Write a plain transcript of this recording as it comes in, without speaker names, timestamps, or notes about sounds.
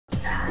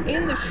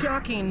In the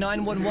shocking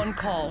 911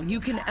 call, you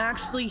can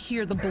actually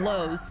hear the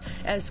blows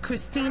as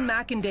Christine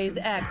Mack's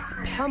ex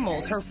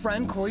pummeled her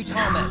friend Corey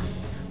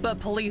Thomas. But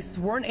police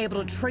weren't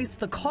able to trace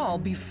the call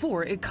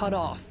before it cut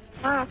off.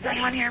 Oh, does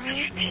anyone hear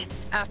me?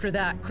 After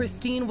that,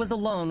 Christine was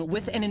alone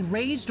with an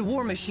enraged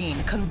War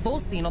Machine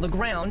convulsing on the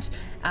ground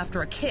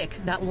after a kick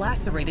that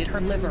lacerated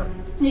her liver.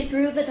 He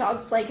threw the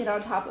dog's blanket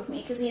on top of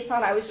me because he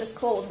thought I was just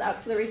cold.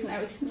 That's the reason I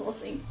was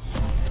convulsing.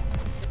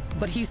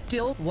 But he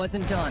still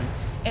wasn't done.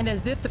 And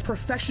as if the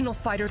professional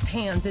fighter's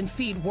hands and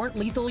feet weren't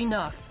lethal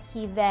enough,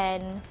 he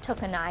then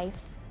took a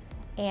knife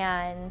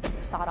and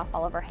sawed off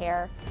all of her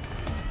hair.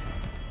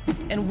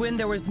 And when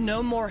there was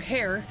no more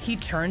hair, he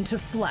turned to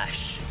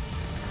flesh.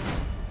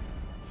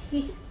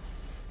 He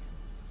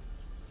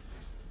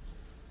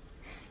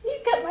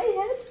cut my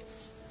head.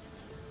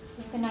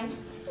 With the knife?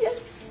 Yes.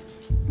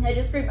 I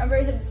just remember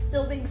him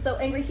still being so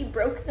angry he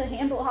broke the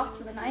handle off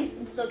of the knife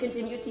and still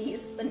continued to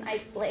use the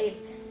knife blade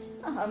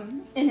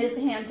in his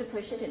hand to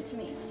push it into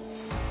me.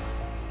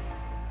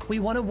 We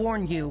want to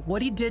warn you, what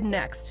he did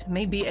next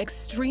may be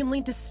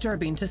extremely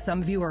disturbing to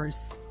some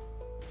viewers.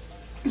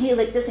 He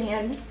licked his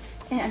hand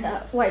and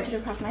wiped it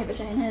across my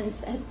vagina and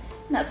said,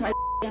 "That's my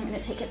I'm gonna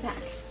take it back."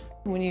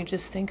 When you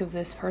just think of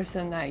this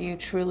person that you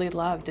truly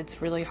loved,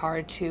 it's really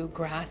hard to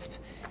grasp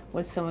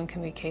what someone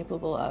can be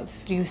capable of.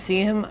 Do you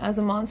see him as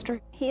a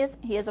monster? He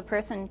is a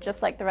person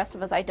just like the rest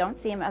of us. I don't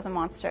see him as a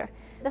monster.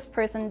 This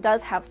person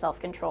does have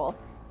self-control,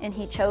 and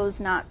he chose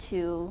not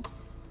to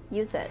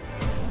use it.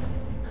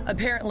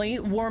 Apparently,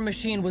 War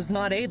Machine was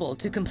not able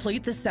to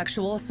complete the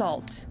sexual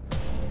assault.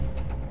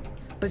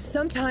 But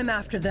sometime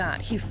after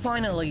that, he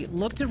finally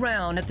looked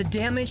around at the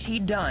damage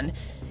he'd done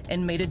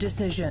and made a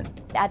decision.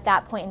 At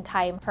that point in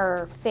time,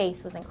 her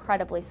face was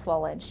incredibly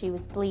swollen. She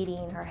was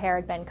bleeding, her hair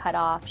had been cut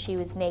off, she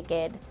was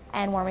naked,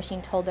 and War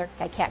Machine told her,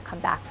 "I can't come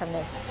back from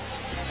this."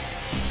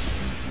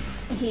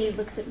 He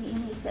looks at me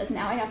and he says,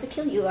 "Now I have to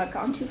kill you. I've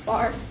gone too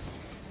far.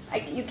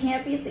 You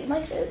can't be seen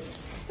like this.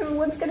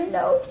 Everyone's gonna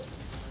know."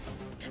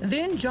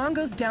 Then John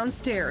goes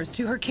downstairs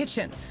to her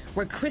kitchen,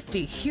 where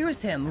Christy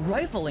hears him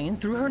rifling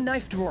through her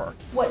knife drawer.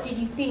 What did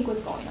you think was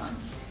going on?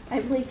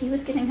 I believe he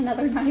was getting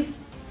another knife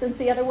since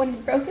the other one was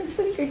broken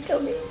so he could kill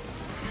me.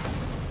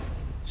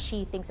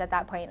 She thinks at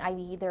that point, I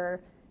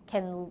either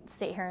can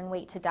sit here and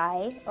wait to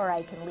die, or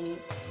I can leave.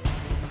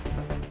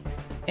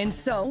 And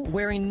so,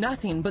 wearing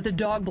nothing but the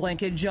dog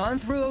blanket John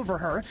threw over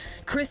her,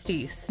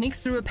 Christy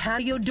sneaks through a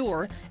patio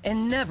door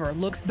and never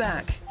looks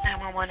back.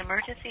 911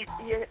 emergency.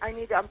 Yeah, I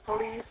need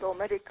police or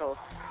medical.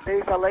 There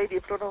is a lady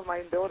in front of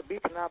my door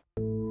beaten up.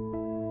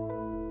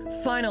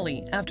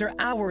 Finally, after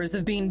hours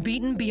of being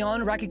beaten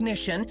beyond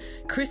recognition,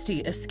 Christy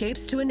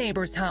escapes to a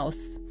neighbor's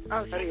house.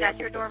 Oh, she's at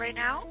your door right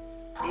now?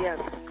 Yes,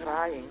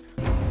 crying.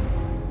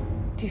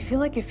 Do you feel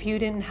like if you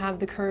didn't have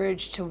the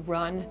courage to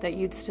run, that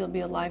you'd still be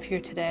alive here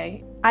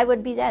today? I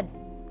would be dead.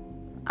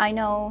 I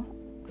know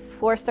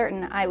for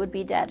certain I would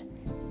be dead.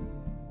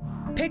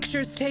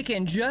 Pictures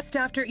taken just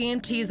after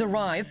EMTs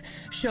arrive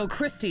show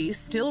Christy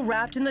still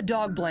wrapped in the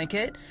dog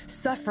blanket,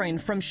 suffering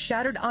from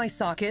shattered eye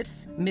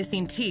sockets,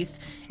 missing teeth,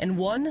 and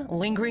one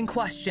lingering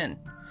question.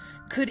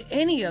 Could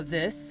any of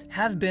this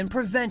have been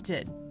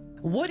prevented?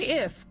 What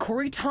if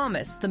Corey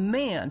Thomas, the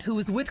man who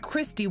was with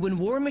Christy when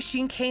War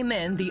Machine came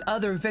in, the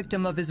other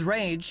victim of his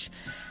rage,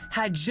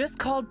 had just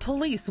called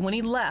police when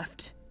he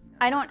left?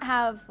 I don't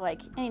have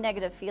any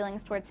negative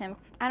feelings towards him.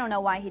 I don't know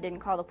why he didn't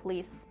call the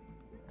police.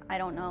 I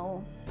don't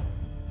know.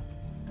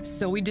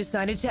 So we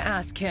decided to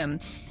ask him.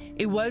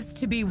 It was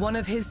to be one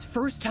of his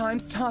first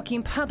times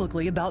talking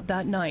publicly about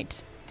that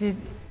night. Did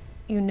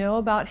you know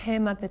about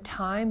him at the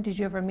time? Did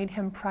you ever meet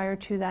him prior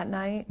to that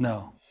night?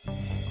 No.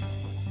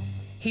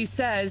 He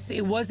says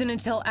it wasn't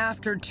until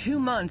after 2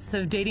 months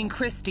of dating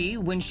Christy,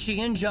 when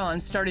she and John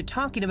started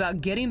talking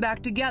about getting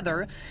back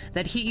together,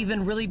 that he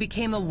even really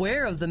became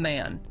aware of the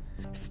man.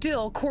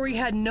 Still, Corey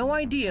had no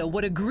idea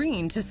what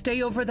agreeing to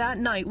stay over that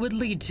night would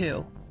lead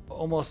to.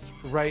 Almost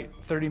right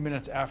 30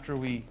 minutes after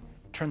we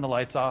turn the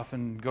lights off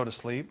and go to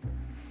sleep,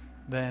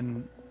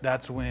 then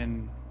that's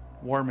when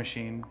War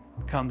Machine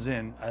comes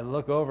in. I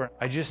look over,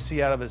 I just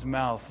see out of his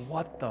mouth,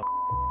 "What the f-?"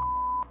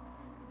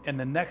 And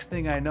the next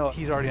thing I know,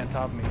 he's already on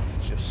top of me.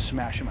 It's just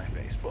smashing my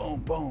face. Boom,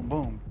 boom,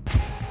 boom.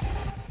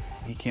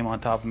 He came on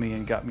top of me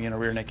and got me in a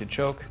rear naked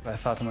choke. I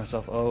thought to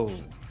myself, oh,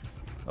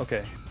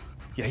 okay.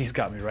 Yeah, he's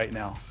got me right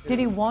now. Did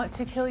he want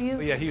to kill you?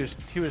 But yeah, he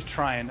was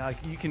trying.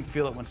 You can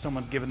feel it when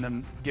someone's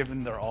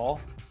given their all.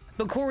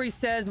 But Corey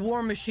says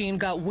War Machine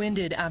got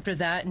winded after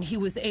that and he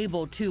was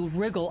able to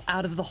wriggle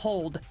out of the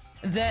hold.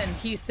 Then,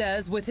 he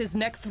says, with his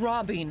neck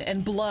throbbing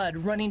and blood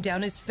running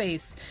down his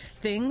face,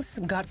 things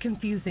got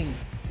confusing.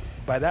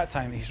 By that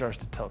time, he starts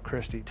to tell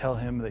Christy, "Tell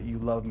him that you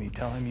love me.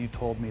 Tell him you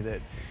told me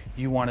that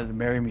you wanted to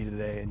marry me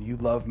today and you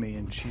love me."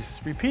 And she's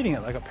repeating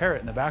it like a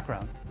parrot in the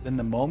background. In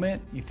the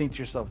moment, you think to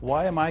yourself,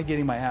 why am I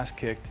getting my ass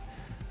kicked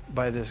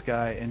by this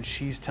guy and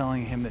she's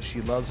telling him that she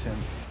loves him?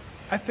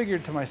 I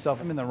figured to myself,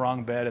 I'm in the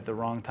wrong bed at the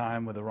wrong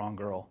time with the wrong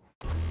girl.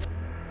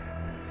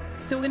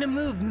 So in a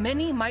move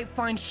many might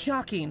find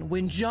shocking,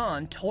 when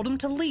John told him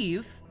to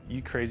leave,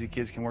 You crazy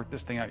kids can work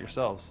this thing out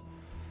yourselves.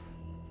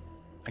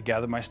 I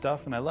gathered my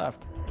stuff and I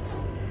left.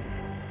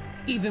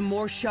 Even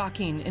more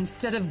shocking,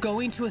 instead of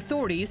going to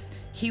authorities,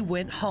 he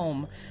went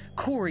home.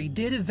 Corey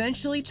did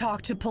eventually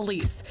talk to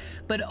police,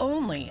 but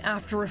only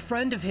after a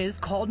friend of his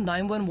called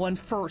 911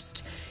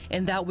 first.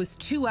 And that was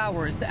 2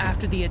 hours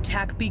after the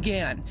attack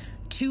began.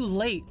 Too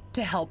late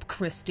to help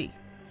Christy.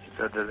 He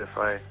said that if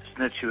I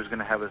snitched, he was going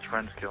to have his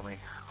friends kill me.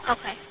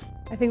 Okay.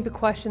 I think the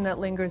question that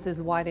lingers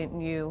is, why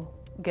didn't you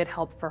get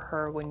help for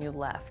her when you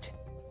left?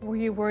 Were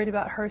you worried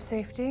about her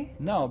safety?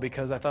 No,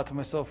 because I thought to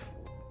myself,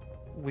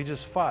 we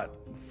just fought.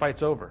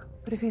 Fight's over.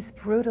 But if he's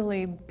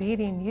brutally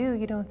beating you,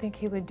 you don't think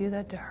he would do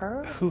that to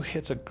her? Who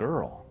hits a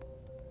girl?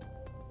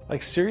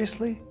 Like,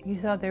 seriously? You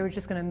thought they were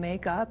just going to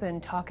make up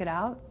and talk it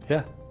out?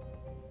 Yeah.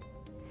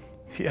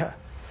 Yeah.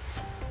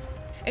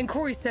 And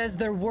Corey says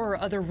there were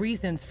other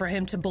reasons for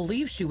him to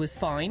believe she was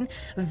fine.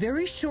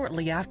 Very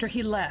shortly after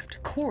he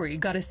left, Corey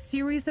got a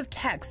series of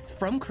texts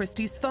from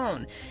Christy's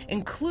phone,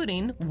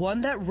 including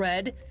one that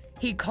read,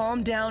 "He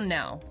calmed down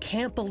now.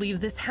 Can't believe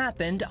this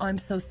happened. I'm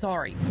so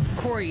sorry."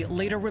 Corey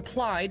later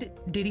replied,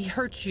 "Did he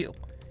hurt you?"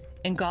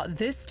 And got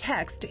this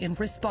text in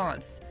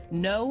response,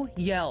 "No,"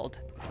 yelled.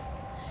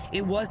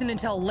 It wasn't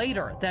until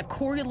later that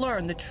Corey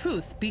learned the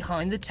truth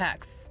behind the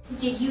texts.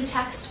 Did you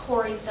text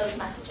Corey those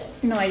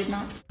messages? No, I did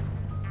not.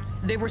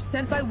 They were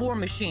sent by War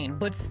Machine,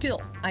 but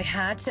still, I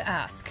had to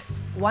ask.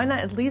 Why not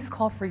at least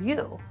call for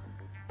you?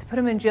 To put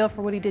him in jail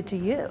for what he did to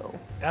you?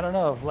 I don't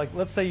know, like,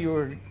 let's say you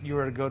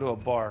were to go to a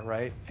bar,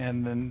 right?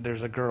 And then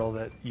there's a girl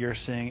that you're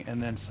seeing, and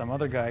then some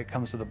other guy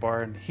comes to the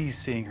bar and he's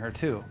seeing her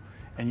too.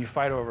 And you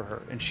fight over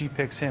her, and she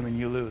picks him and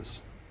you lose.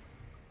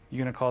 You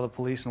gonna call the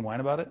police and whine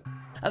about it?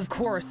 Of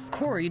course,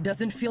 Corey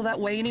doesn't feel that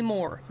way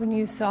anymore. When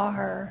you saw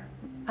her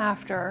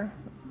after,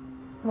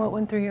 what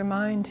went through your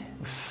mind?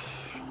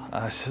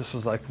 I just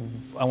was like,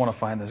 I want to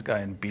find this guy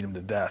and beat him to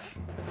death.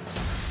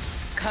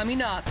 Coming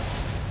up,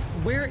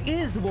 where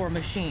is War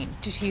Machine?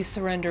 Did he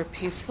surrender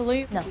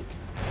peacefully? No.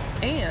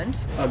 And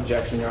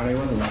Objection, Your Honor, he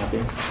wasn't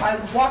laughing. I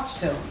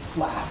watched him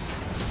laugh.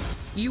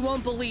 you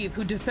won't believe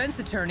who defense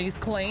attorneys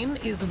claim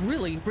is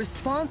really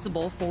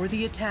responsible for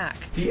the attack.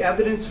 The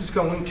evidence is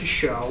going to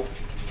show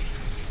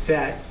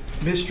that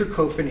Mr.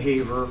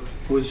 Copenhaver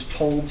was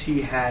told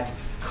he had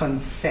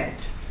consent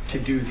to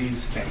do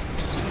these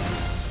things.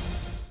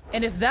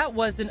 And if that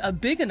wasn't a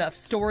big enough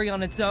story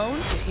on its own,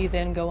 Did he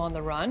then go on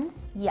the run?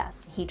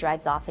 Yes, he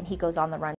drives off and he goes on the run.